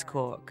around West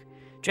Cork,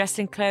 dressed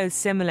in clothes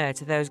similar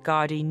to those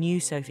Gardaí knew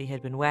Sophie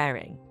had been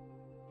wearing.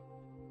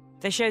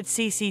 They showed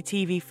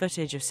CCTV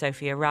footage of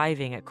Sophie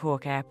arriving at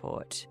Cork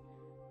Airport.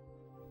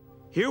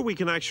 Here we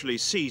can actually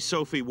see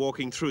Sophie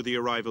walking through the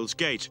arrivals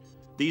gate.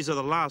 These are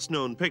the last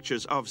known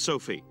pictures of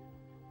Sophie.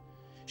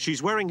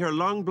 She's wearing her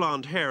long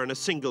blonde hair in a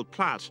single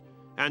plait,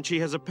 and she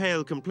has a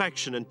pale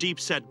complexion and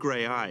deep-set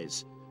grey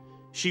eyes.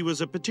 She was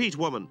a petite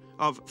woman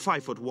of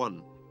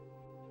 5'1".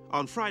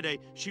 On Friday,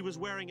 she was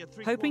wearing a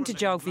Hoping to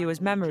jog viewers'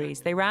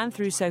 memories, they ran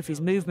through Sophie's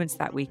movements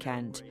that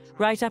weekend,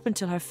 right up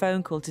until her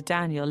phone call to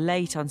Daniel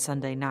late on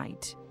Sunday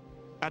night.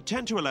 At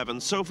 10 to 11,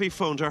 Sophie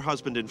phoned her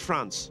husband in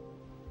France.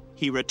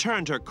 He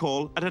returned her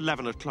call at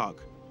 11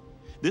 o'clock.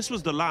 This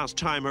was the last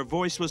time her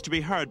voice was to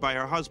be heard by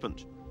her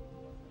husband.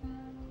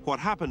 What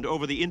happened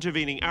over the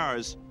intervening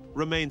hours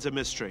remains a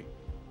mystery.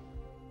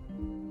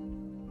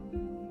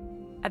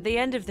 At the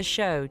end of the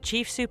show,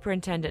 Chief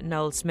Superintendent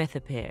Noel Smith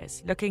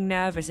appears, looking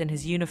nervous in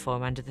his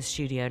uniform under the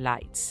studio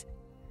lights.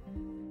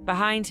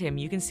 Behind him,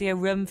 you can see a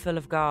room full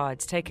of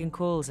guards taking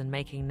calls and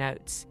making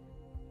notes.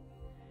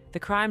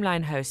 The Crime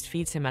Line host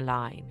feeds him a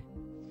line.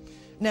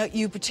 Now,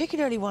 you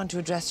particularly want to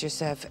address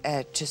yourself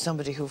to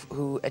somebody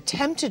who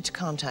attempted to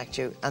contact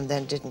you and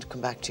then didn't come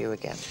back to you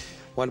again.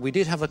 Well, we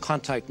did have a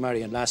contact,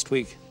 Marion, last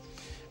week.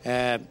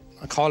 A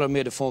caller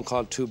made a phone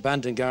call to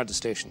Bandon Garda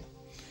Station.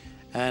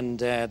 And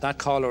that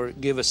caller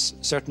gave us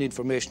certain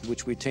information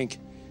which we think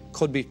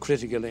could be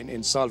critical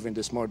in solving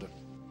this murder.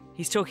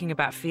 He's talking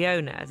about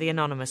Fiona, the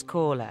anonymous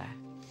caller.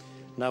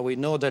 Now, we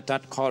know that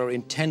that caller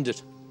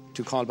intended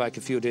to call back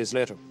a few days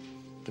later.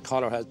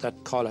 That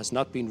call has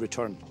not been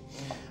returned.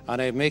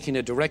 And I'm making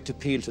a direct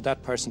appeal to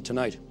that person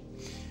tonight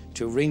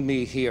to ring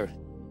me here.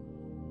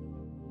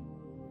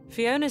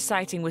 Fiona's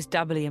sighting was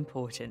doubly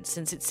important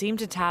since it seemed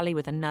to tally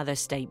with another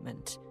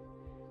statement.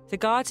 The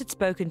guards had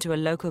spoken to a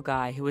local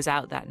guy who was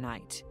out that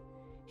night.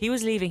 He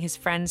was leaving his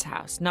friend's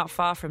house, not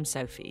far from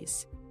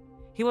Sophie's.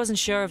 He wasn't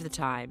sure of the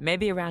time,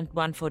 maybe around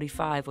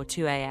 1:45 or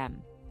 2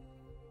 a.m.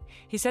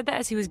 He said that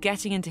as he was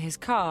getting into his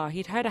car,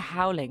 he'd heard a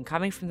howling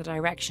coming from the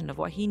direction of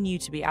what he knew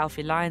to be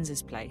Alfie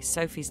Lyons' place,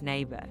 Sophie's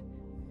neighbour.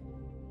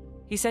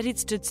 He said he'd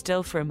stood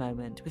still for a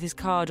moment, with his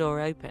car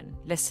door open,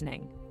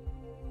 listening.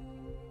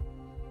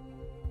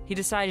 He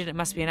decided it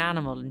must be an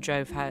animal and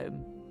drove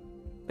home.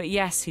 But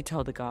yes, he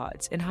told the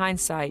guards, in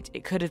hindsight,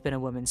 it could have been a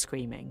woman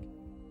screaming.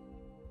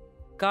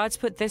 Guards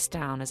put this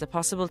down as a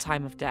possible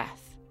time of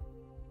death.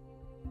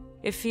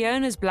 If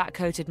Fiona's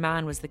black-coated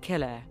man was the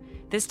killer,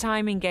 this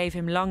timing gave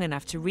him long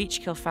enough to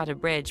reach Kilfadder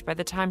Bridge by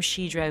the time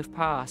she drove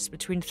past,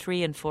 between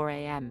 3 and 4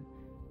 a.m.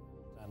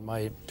 And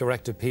my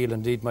direct appeal,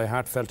 indeed my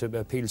heartfelt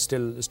appeal,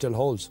 still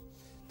holds,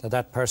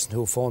 that person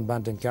who phoned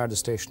Bandon Garda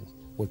Station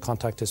would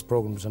contact this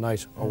programme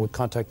tonight or would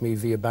contact me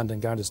via Bandon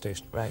Garda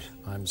Station. Right.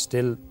 I'm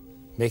still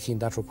making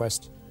that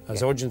request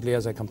as urgently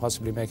as I can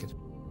possibly make it.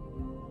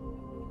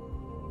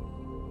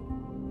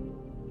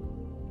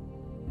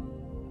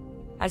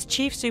 As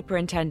Chief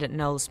Superintendent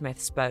Noel Smith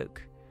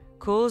spoke,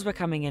 calls were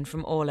coming in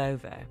from all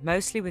over,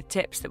 mostly with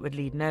tips that would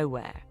lead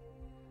nowhere.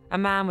 A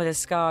man with a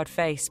scarred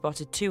face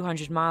spotted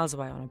 200 miles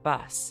away on a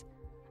bus.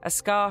 A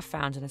scarf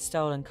found in a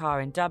stolen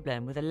car in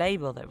Dublin with a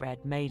label that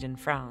read "Made in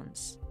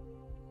France."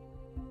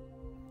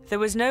 There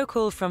was no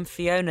call from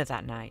Fiona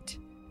that night,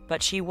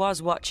 but she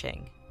was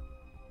watching.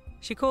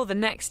 She called the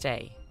next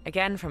day,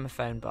 again from a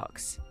phone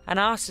box, and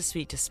asked to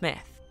speak to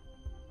Smith.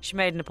 She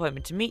made an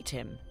appointment to meet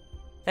him,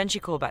 then she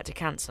called back to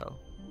cancel.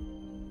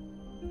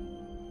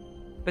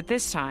 But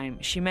this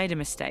time, she made a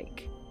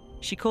mistake.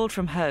 She called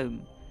from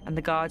home, and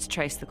the guards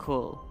traced the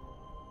call.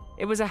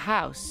 It was a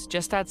house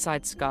just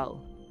outside Schull.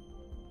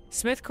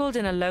 Smith called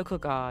in a local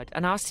guard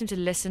and asked him to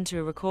listen to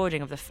a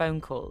recording of the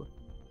phone call.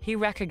 He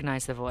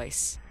recognised the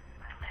voice.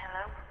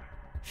 Hello?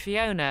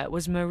 Fiona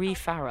was Marie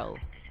Farrell,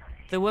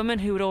 the woman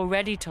who had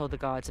already told the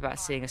guards about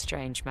seeing a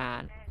strange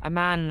man, a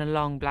man in a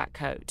long black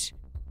coat.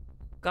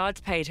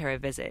 Guards paid her a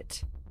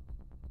visit.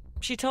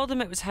 She told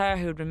them it was her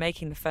who had been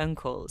making the phone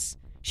calls.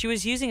 She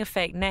was using a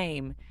fake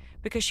name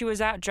because she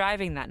was out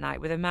driving that night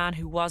with a man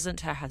who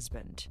wasn't her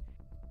husband.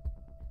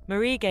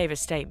 Marie gave a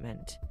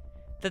statement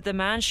that the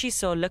man she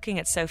saw looking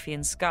at Sophie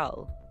in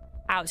Schull,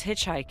 out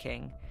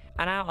hitchhiking,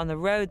 and out on the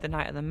road the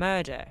night of the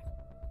murder,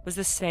 was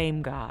the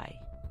same guy.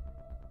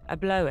 A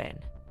blow-in.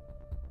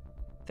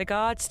 The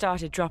guards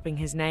started dropping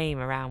his name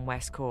around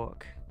West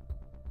Cork.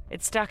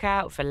 It stuck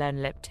out for Len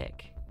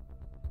Liptick.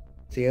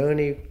 The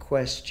only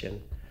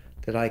question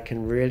that I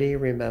can really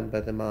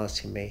remember them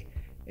asking me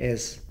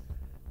is,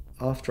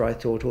 after I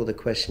thought all the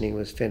questioning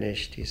was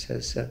finished, he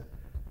says,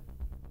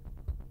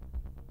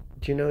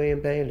 do you know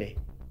Ian Bailey?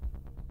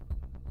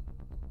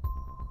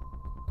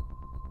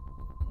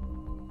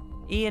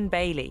 Ian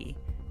Bailey,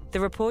 the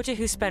reporter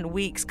who spent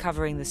weeks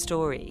covering the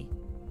story.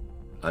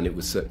 And it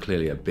was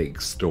clearly a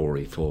big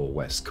story for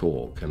West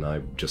Cork, and I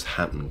just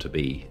happened to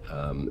be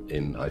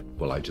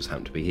I just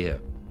happened to be here.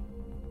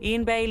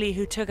 Ian Bailey,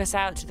 who took us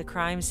out to the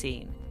crime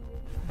scene.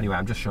 Anyway,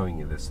 I'm just showing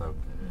you this, so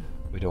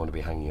we don't want to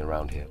be hanging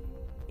around here.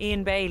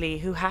 Ian Bailey,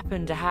 who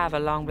happened to have a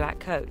long black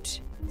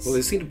coat. Well,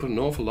 they seem to put an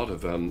awful lot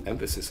of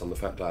emphasis on the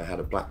fact that I had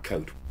a black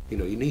coat. You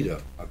know, you need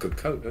a good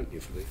coat, don't you,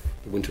 for the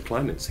winter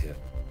climates here.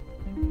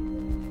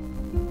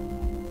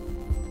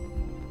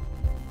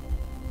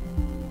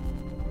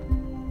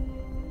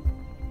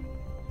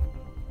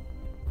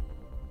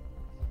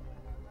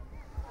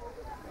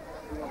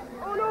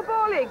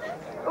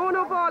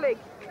 Ono Bollig,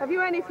 have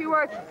you any few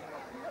words?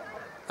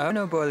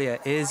 Ono Bollig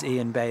is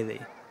Ian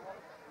Bailey.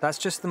 That's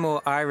just the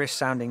more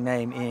Irish-sounding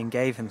name Ian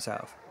gave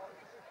himself.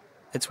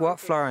 It's what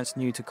Florence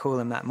knew to call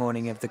him that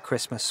morning of the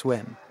Christmas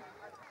swim.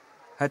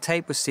 Her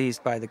tape was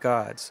seized by the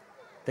guards.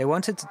 They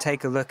wanted to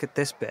take a look at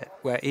this bit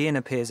where Ian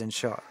appears in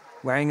shot,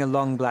 wearing a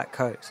long black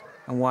coat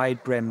and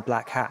wide-brimmed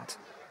black hat.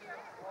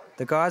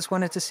 The guards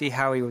wanted to see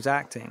how he was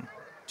acting,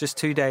 just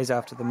 2 days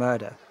after the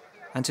murder,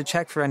 and to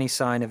check for any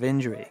sign of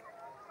injury.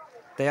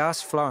 They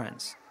asked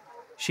Florence.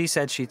 She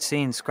said she'd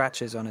seen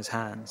scratches on his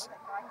hands,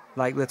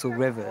 like little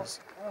rivers.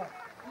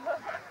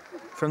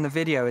 From the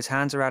video, his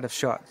hands are out of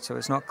shot, so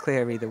it's not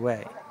clear either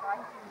way.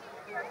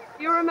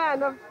 You're a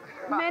man of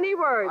many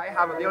words. I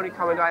haven't. The only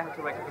comment I have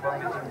to make at the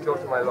moment is to go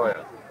to my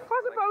lawyer.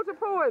 What about a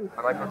poem?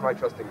 And I put my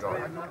trust in God.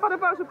 What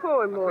about a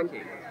poem, Moon?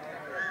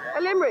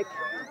 A limerick.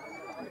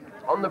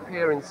 On the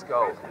pier in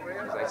Skull,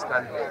 as I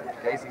stand here,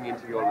 gazing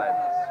into your lens,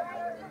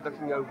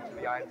 looking over to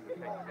the island of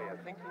Cape Clear,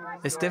 thinking...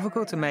 It's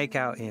difficult to make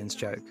out Ian's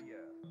joke.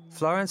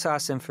 Florence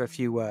asks him for a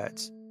few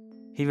words.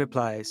 He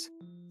replies,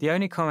 "The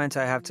only comment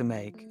I have to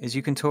make is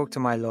you can talk to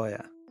my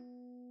lawyer.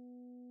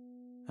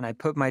 And I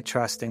put my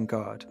trust in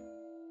God."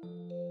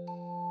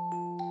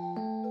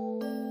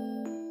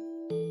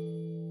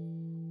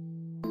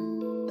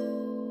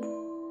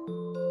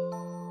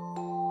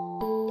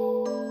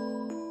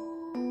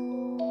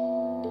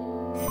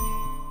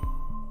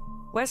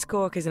 West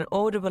Cork is an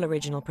Audible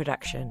original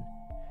production,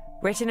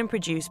 written and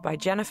produced by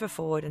Jennifer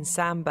Ford and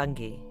Sam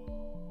Bungie.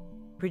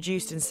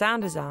 Produced and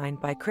sound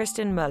designed by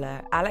Kristen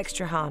Muller, Alex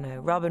Trajano,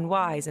 Robin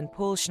Wise and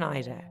Paul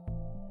Schneider.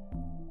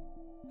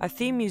 Our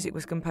theme music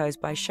was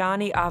composed by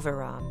Shani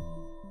Avaram.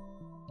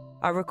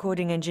 Our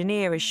recording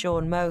engineer is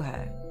Sean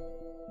Moher.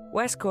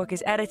 West Cork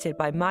is edited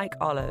by Mike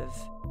Olive.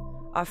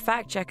 Our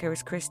fact checker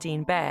is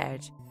Christine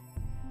Baird.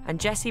 And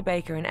Jesse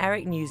Baker and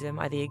Eric Newsom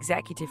are the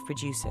executive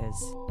producers.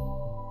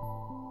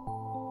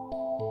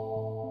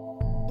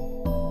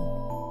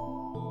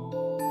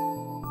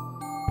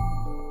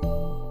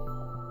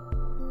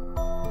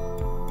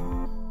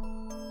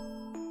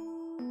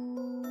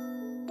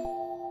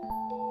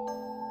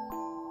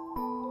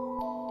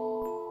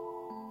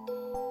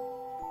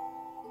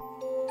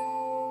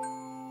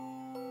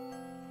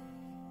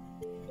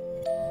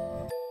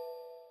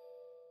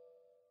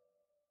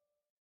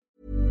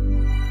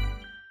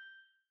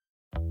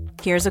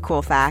 Here's a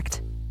cool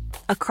fact.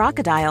 A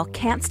crocodile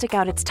can't stick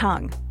out its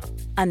tongue.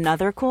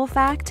 Another cool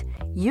fact,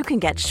 you can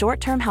get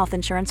short-term health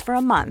insurance for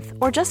a month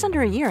or just under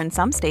a year in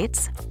some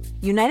states.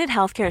 United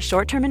Healthcare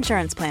short-term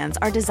insurance plans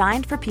are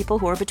designed for people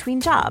who are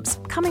between jobs,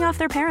 coming off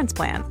their parents'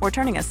 plan, or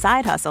turning a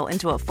side hustle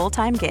into a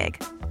full-time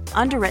gig.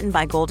 Underwritten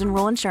by Golden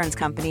Rule Insurance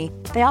Company,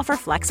 they offer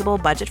flexible,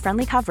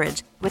 budget-friendly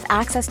coverage with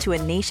access to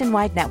a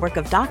nationwide network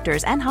of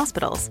doctors and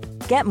hospitals.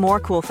 Get more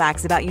cool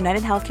facts about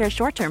United Healthcare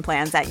short-term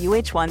plans at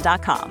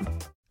uh1.com.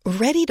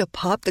 Ready to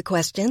pop the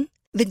question?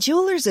 The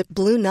jewelers at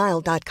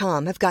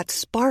BlueNile.com have got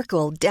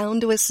sparkle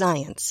down to a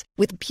science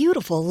with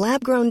beautiful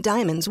lab-grown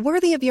diamonds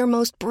worthy of your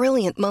most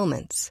brilliant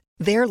moments.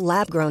 Their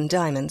lab-grown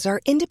diamonds are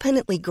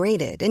independently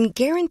graded and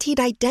guaranteed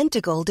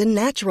identical to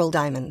natural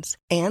diamonds,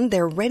 and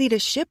they're ready to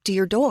ship to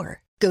your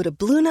door. Go to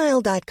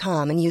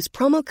BlueNile.com and use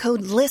promo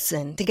code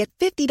LISTEN to get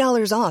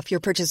 $50 off your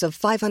purchase of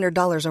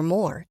 $500 or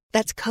more.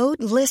 That's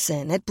code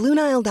LISTEN at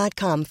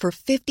BlueNile.com for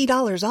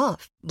 $50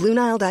 off.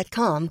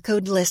 BlueNile.com,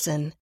 code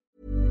LISTEN.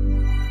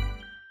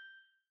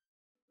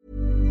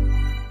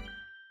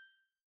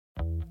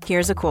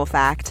 Here's a cool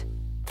fact.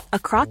 A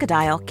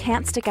crocodile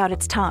can't stick out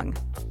its tongue.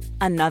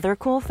 Another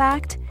cool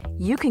fact,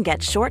 you can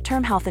get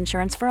short-term health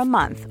insurance for a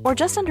month or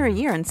just under a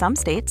year in some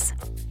states.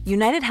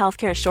 United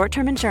Healthcare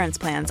short-term insurance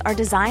plans are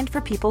designed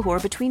for people who are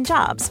between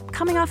jobs,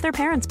 coming off their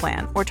parents'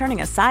 plan, or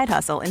turning a side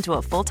hustle into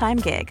a full-time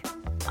gig.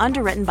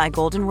 Underwritten by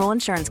Golden Rule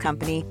Insurance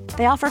Company,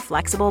 they offer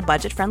flexible,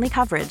 budget-friendly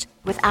coverage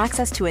with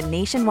access to a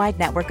nationwide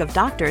network of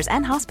doctors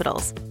and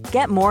hospitals.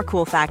 Get more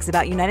cool facts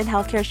about United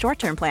Healthcare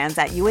short-term plans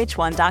at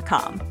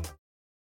uh1.com.